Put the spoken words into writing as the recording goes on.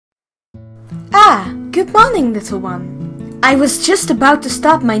Ah, good morning, little one. I was just about to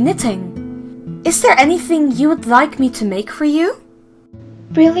stop my knitting. Is there anything you would like me to make for you?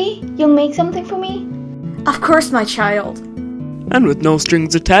 Really? You'll make something for me? Of course, my child. And with no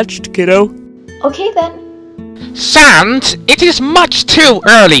strings attached, kiddo. Okay then. Sand, it is much too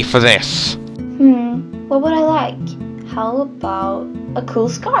early for this. What would I like? How about a cool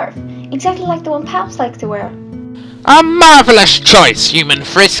scarf? Exactly like the one Paps likes to wear. A marvelous choice, Human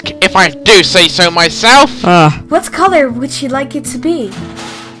Frisk, if I do say so myself. What color would you like it to be?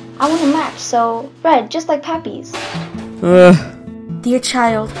 I want to match, so red, just like Pappy's. Dear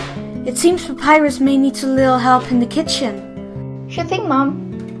child, it seems Papyrus may need a little help in the kitchen. Sure thing,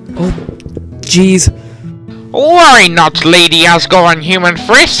 Mom. Oh, jeez. Worry not, Lady Asgore and Human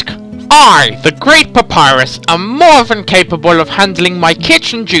Frisk. I, the great Papyrus, am more than capable of handling my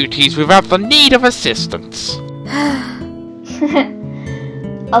kitchen duties without the need of assistance.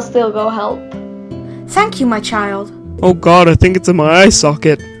 I'll still go help. Thank you, my child. Oh god, I think it's in my eye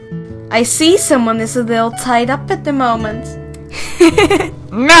socket. I see someone is a little tied up at the moment.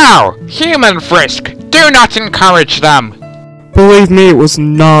 Now, Human Frisk, do not encourage them. Believe me, it was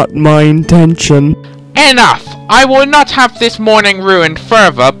not my intention. Enough! I will not have this morning ruined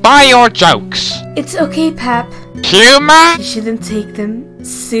further by your jokes. It's okay, Pap. Human? You shouldn't take them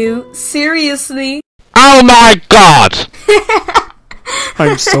so seriously. Oh my god!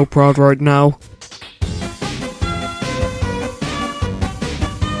 I'm so proud right now.